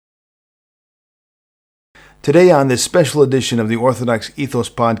Today on this special edition of the Orthodox Ethos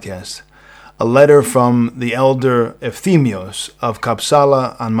podcast, a letter from the elder Efthymios of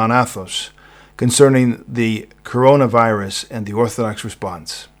Kapsala on Manathos concerning the coronavirus and the Orthodox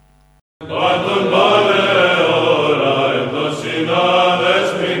response.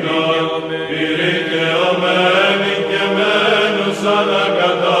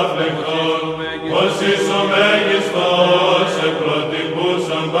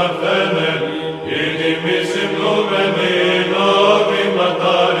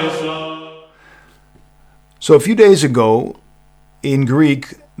 So a few days ago, in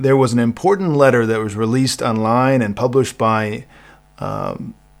Greek, there was an important letter that was released online and published by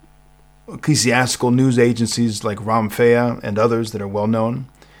ecclesiastical news agencies like Ramphea and others that are well known.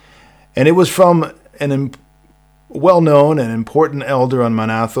 And it was from an well-known and important elder on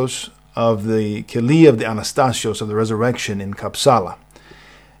Manathos of the Keli of the Anastasios of the Resurrection in Kapsala.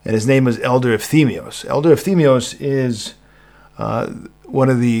 And his name is Elder Efthymios. Elder Efthymios is one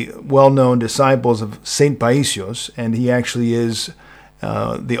of the well-known disciples of Saint Paisios, and he actually is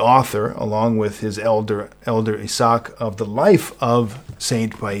the author, along with his elder Isaac, of the life of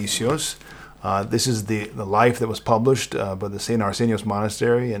Saint Paisios. This is the life that was published by the Saint Arsenios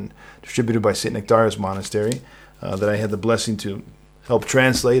Monastery and distributed by Saint Nectarius Monastery, that I had the blessing to help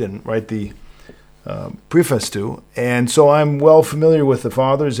translate and write the preface to. And so I'm well familiar with the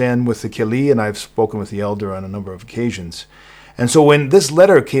fathers and with the Keli, and I've spoken with the elder on a number of occasions. And so when this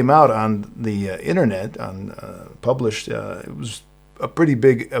letter came out on the internet, published, it was a pretty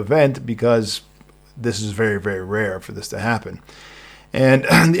big event because this is very, very rare for this to happen. And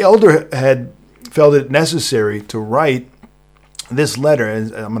the elder had felt it necessary to write this letter,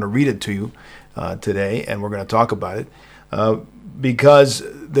 and I'm going to read it to you today, and we're going to talk about it, because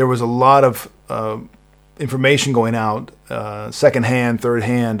there was a lot of information going out, secondhand,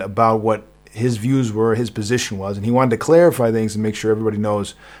 third-hand, about what his views were, his position was, and he wanted to clarify things and make sure everybody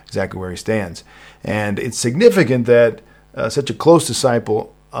knows exactly where he stands. And it's significant that such a close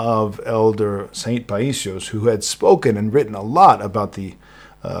disciple of Elder Saint Paisios, who had spoken and written a lot about the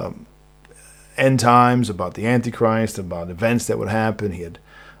end times, about the Antichrist, about events that would happen. He had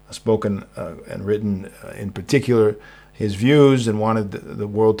spoken and written in particular his views and wanted the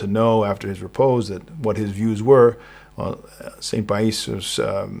world to know after his repose that what his views were. Well, St. Paisios'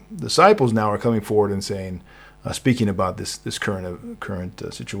 disciples now are coming forward and saying, speaking about this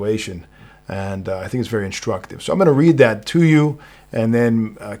current situation, and I think it's very instructive. So I'm going to read that to you, and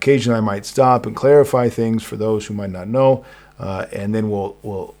then occasionally I might stop and clarify things for those who might not know, and then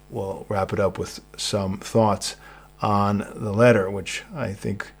we'll wrap it up with some thoughts on the letter, which I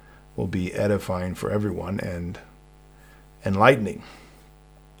think will be edifying for everyone and enlightening.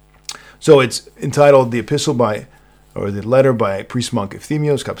 So it's entitled the letter by priest monk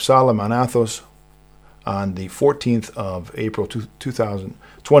Efthymios, Kapsala, Manathos, on the 14th of April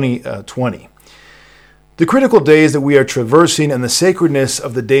 2020. The critical days that we are traversing and the sacredness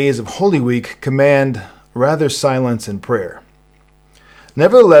of the days of Holy Week command rather silence and prayer.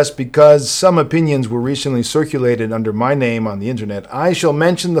 Nevertheless, because some opinions were recently circulated under my name on the internet, I shall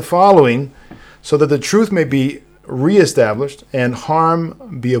mention the following so that the truth may be reestablished and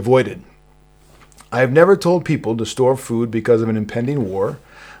harm be avoided. I have never told people to store food because of an impending war,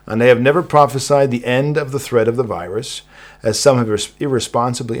 and I have never prophesied the end of the threat of the virus, as some have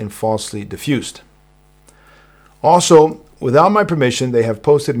irresponsibly and falsely diffused. Also, without my permission, they have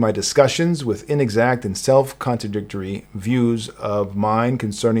posted my discussions with inexact and self-contradictory views of mine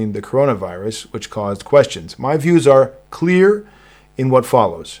concerning the coronavirus, which caused questions. My views are clear in what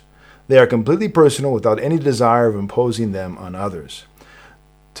follows. They are completely personal without any desire of imposing them on others.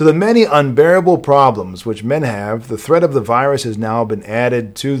 To the many unbearable problems which men have, the threat of the virus has now been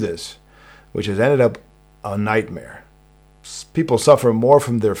added to this, which has ended up a nightmare. People suffer more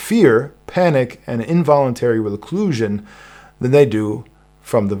from their fear, panic, and involuntary reclusion than they do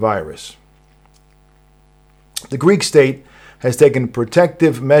from the virus. The Greek state has taken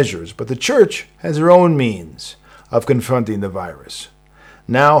protective measures, but the Church has her own means of confronting the virus.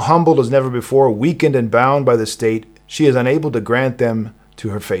 Now, humbled as never before, weakened and bound by the state, she is unable to grant them to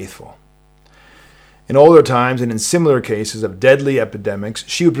her faithful. In older times and in similar cases of deadly epidemics,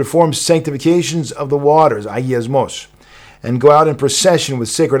 she would perform sanctifications of the waters, agiasmos, and go out in procession with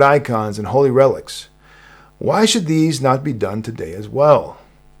sacred icons and holy relics. Why should these not be done today as well?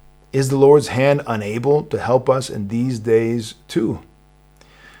 Is the Lord's hand unable to help us in these days too?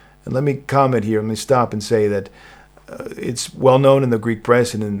 And let me comment here, let me stop and say that it's well known in the Greek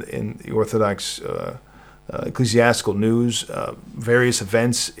press and in the Orthodox ecclesiastical news, various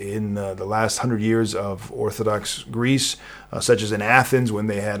events in the last 100 years of Orthodox Greece, such as in Athens when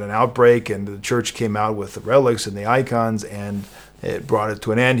they had an outbreak and the church came out with the relics and the icons and it brought it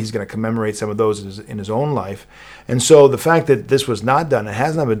to an end. He's going to commemorate some of those in his own life. And so the fact that this was not done, and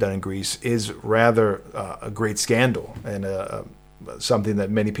has not been done in Greece, is rather a great scandal and something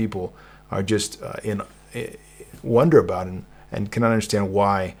that many people are just in wonder about and cannot understand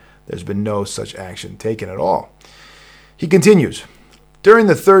why there's been no such action taken at all. He continues, during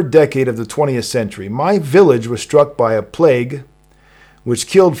the third decade of the 20th century, my village was struck by a plague which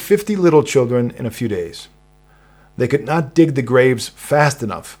killed 50 little children in a few days. They could not dig the graves fast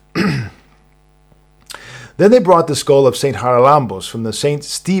enough. Then they brought the skull of St. Haralambos from the St.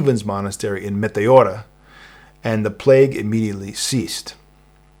 Stephen's Monastery in Meteora, and the plague immediately ceased.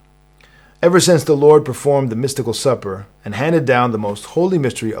 Ever since the Lord performed the mystical supper and handed down the most holy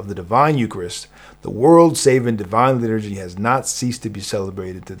mystery of the divine Eucharist, the world-saving divine liturgy has not ceased to be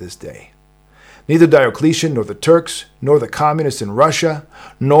celebrated to this day. Neither Diocletian, nor the Turks, nor the communists in Russia,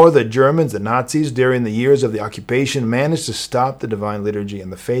 nor the Germans, the Nazis, during the years of the occupation, managed to stop the divine liturgy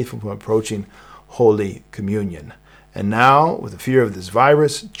and the faithful from approaching Holy Communion. And now, with the fear of this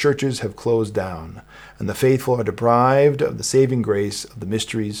virus, churches have closed down, and the faithful are deprived of the saving grace of the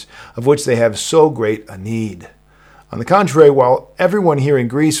mysteries of which they have so great a need. On the contrary, while everyone here in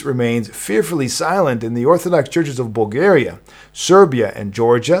Greece remains fearfully silent, in the Orthodox churches of Bulgaria, Serbia, and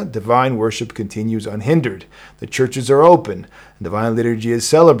Georgia, divine worship continues unhindered. The churches are open, and divine liturgy is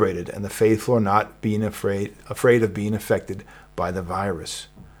celebrated, and the faithful are not being afraid of being affected by the virus.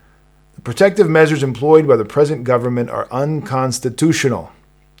 The protective measures employed by the present government are unconstitutional,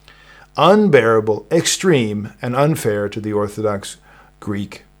 unbearable, extreme, and unfair to the Orthodox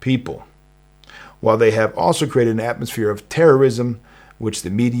Greek people, while they have also created an atmosphere of terrorism which the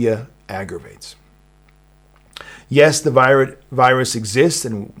media aggravates. Yes, the virus exists,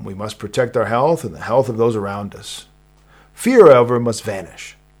 and we must protect our health and the health of those around us. Fear, however, must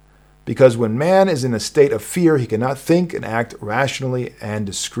vanish, because when man is in a state of fear, he cannot think and act rationally and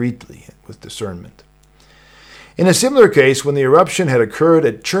discreetly with discernment. In a similar case, when the eruption had occurred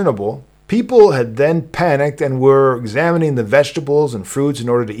at Chernobyl, people had then panicked and were examining the vegetables and fruits in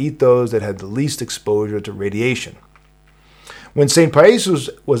order to eat those that had the least exposure to radiation. When St. Pius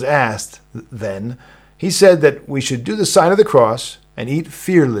was asked then, he said that we should do the sign of the cross and eat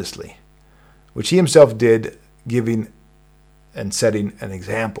fearlessly, which he himself did, giving and setting an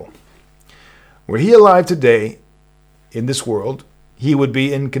example. Were he alive today in this world, it would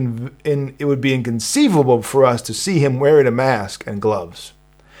be inconceivable for us to see him wearing a mask and gloves,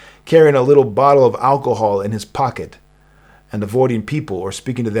 carrying a little bottle of alcohol in his pocket, and avoiding people or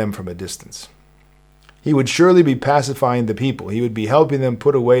speaking to them from a distance. He would surely be pacifying the people. He would be helping them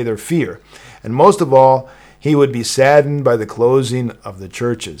put away their fear. And most of all, he would be saddened by the closing of the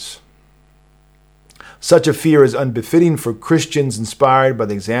churches. Such a fear is unbefitting for Christians inspired by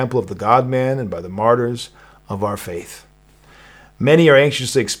the example of the God-man and by the martyrs of our faith. Many are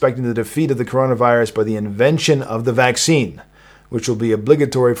anxiously expecting the defeat of the coronavirus by the invention of the vaccine, which will be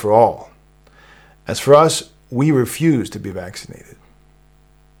obligatory for all. As for us, we refuse to be vaccinated.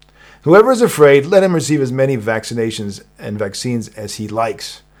 Whoever is afraid, let him receive as many vaccinations and vaccines as he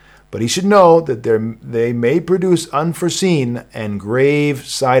likes. But he should know that they may produce unforeseen and grave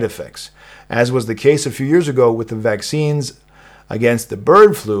side effects, as was the case a few years ago with the vaccines against the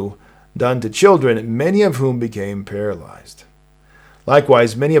bird flu done to children, many of whom became paralyzed.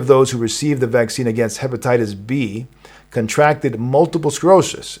 Likewise, many of those who received the vaccine against hepatitis B contracted multiple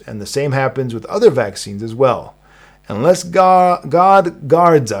sclerosis, and the same happens with other vaccines as well. Unless God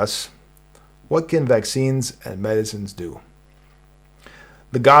guards us, what can vaccines and medicines do?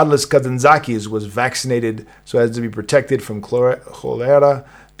 The godless Kazantzakis was vaccinated so as to be protected from cholera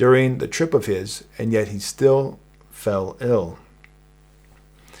during the trip of his, and yet he still fell ill.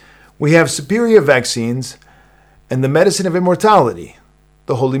 We have superior vaccines and the medicine of immortality,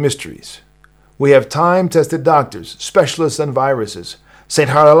 the holy mysteries. We have time-tested doctors, specialists on viruses, St.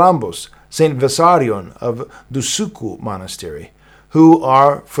 Haralambos, St. Vessarion of Dusuku Monastery, who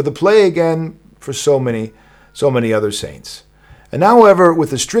are for the plague and for so many other saints. And now, however,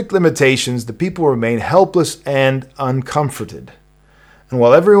 with the strict limitations, the people remain helpless and uncomforted. And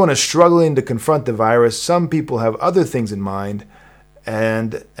while everyone is struggling to confront the virus, some people have other things in mind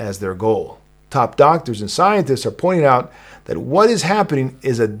and as their goal. Top doctors and scientists are pointing out that what is happening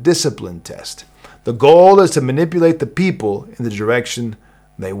is a discipline test. The goal is to manipulate the people in the direction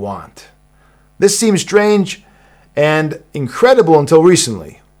they want. This seems strange and incredible until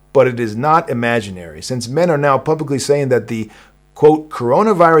recently, but it is not imaginary, since men are now publicly saying that the quote,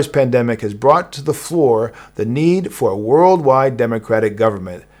 coronavirus pandemic has brought to the floor the need for a worldwide democratic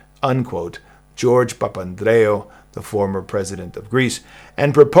government, unquote, George Papandreou, the former president of Greece,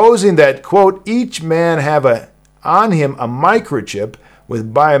 and proposing that, quote, each man have on him a microchip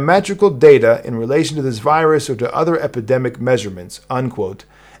with biometrical data in relation to this virus or to other epidemic measurements, unquote,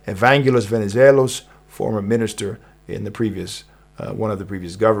 Evangelos Venizelos, former minister in the previous one of the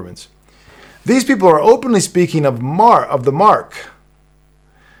previous governments. These people are openly speaking of the mark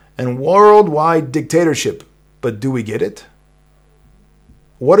and worldwide dictatorship, but do we get it?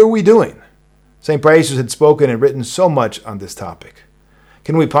 What are we doing? St. Paisius had spoken and written so much on this topic.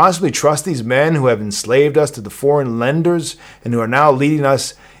 Can we possibly trust these men who have enslaved us to the foreign lenders and who are now leading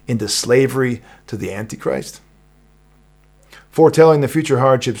us into slavery to the Antichrist? Foretelling the future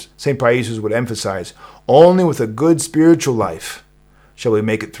hardships, St. Paisius would emphasize, only with a good spiritual life shall we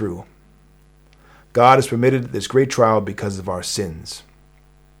make it through. God has permitted this great trial because of our sins.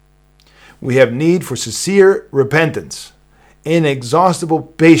 We have need for sincere repentance, inexhaustible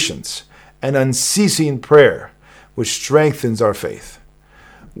patience, and unceasing prayer, which strengthens our faith.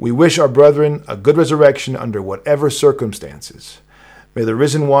 We wish our brethren a good resurrection under whatever circumstances. May the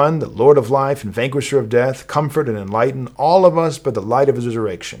risen one, the Lord of life and vanquisher of death, comfort and enlighten all of us by the light of his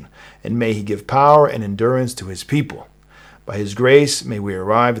resurrection, and may he give power and endurance to his people. By his grace may we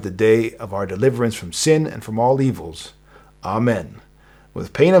arrive at the day of our deliverance from sin and from all evils. Amen.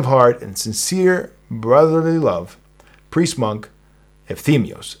 With pain of heart and sincere brotherly love, priest-monk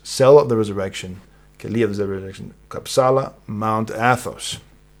Efthymios, cell of the resurrection, Keli of the resurrection, Kapsala, Mount Athos.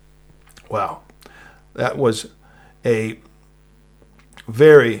 Wow, that was a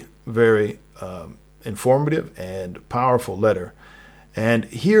very, very informative and powerful letter. And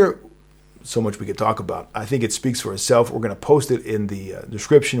here, so much we could talk about. I think it speaks for itself. We're going to post it in the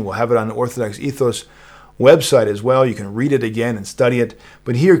description. We'll have it on the Orthodox Ethos website as well. You can read it again and study it.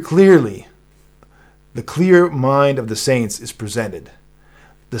 But here clearly, the clear mind of the saints is presented.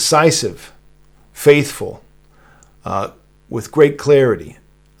 Decisive, faithful, with great clarity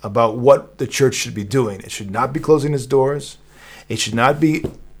about what the church should be doing. It should not be closing its doors. It should not be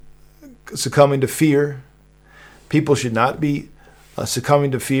succumbing to fear. People should not be succumbing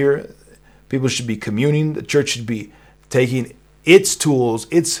to fear. People should be communing. The church should be taking its tools,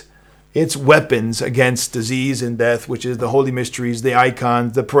 its weapons against disease and death, which is the holy mysteries, the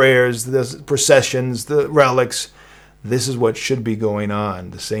icons, the prayers, the processions, the relics. This is what should be going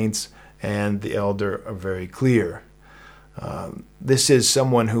on. The saints and the elder are very clear. This is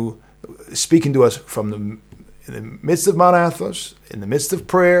someone who is speaking to us from in the midst of Mount Athos, in the midst of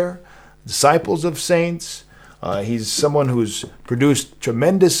prayer, disciples of saints. He's someone who's produced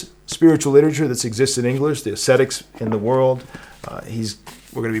tremendous spiritual literature that exists in English, the ascetics in the world.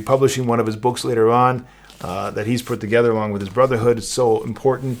 We're going to be publishing one of his books later on that he's put together along with his brotherhood. It's so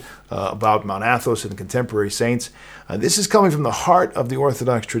important about Mount Athos and contemporary saints. This is coming from the heart of the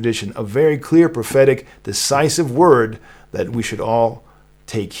Orthodox tradition, a very clear, prophetic, decisive word that we should all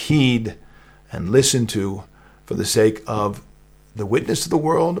take heed and listen to for the sake of the witness to the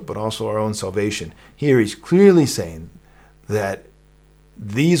world, but also our own salvation. Here he's clearly saying that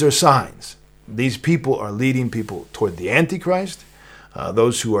these are signs. These people are leading people toward the Antichrist.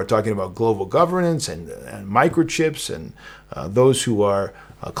 Those who are talking about global governance and microchips, and those who are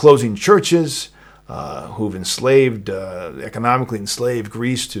closing churches, who've economically enslaved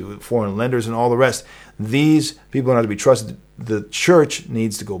Greece to foreign lenders and all the rest. These people are not to be trusted. The church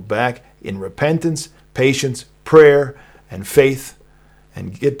needs to go back in repentance, patience, prayer, and faith,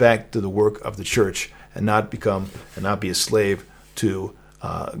 and get back to the work of the church, and not be a slave to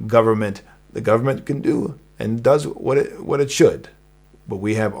government. The government can do and does what it should, but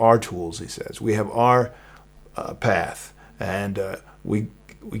we have our tools, he says. We have our path, and we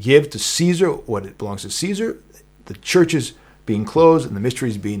give to Caesar what it belongs to Caesar. The churches being closed and the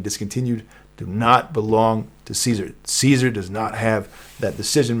mysteries being discontinued do not belong to Caesar. Caesar does not have that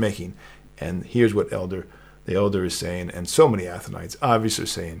decision making. And here's what the elder is saying, and so many Athenites obviously are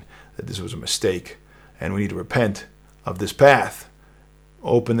saying that this was a mistake, and we need to repent of this path.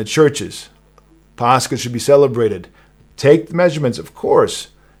 Open the churches. Pascha should be celebrated. Take the measurements, of course.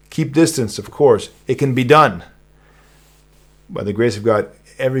 Keep distance, of course. It can be done. By the grace of God,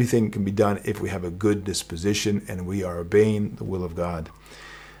 everything can be done if we have a good disposition and we are obeying the will of God.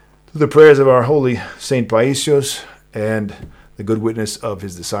 Through the prayers of our holy St. Paisios and the good witness of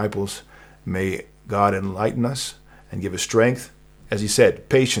his disciples, may God enlighten us and give us strength, as he said,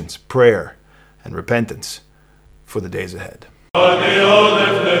 patience, prayer, and repentance for the days ahead.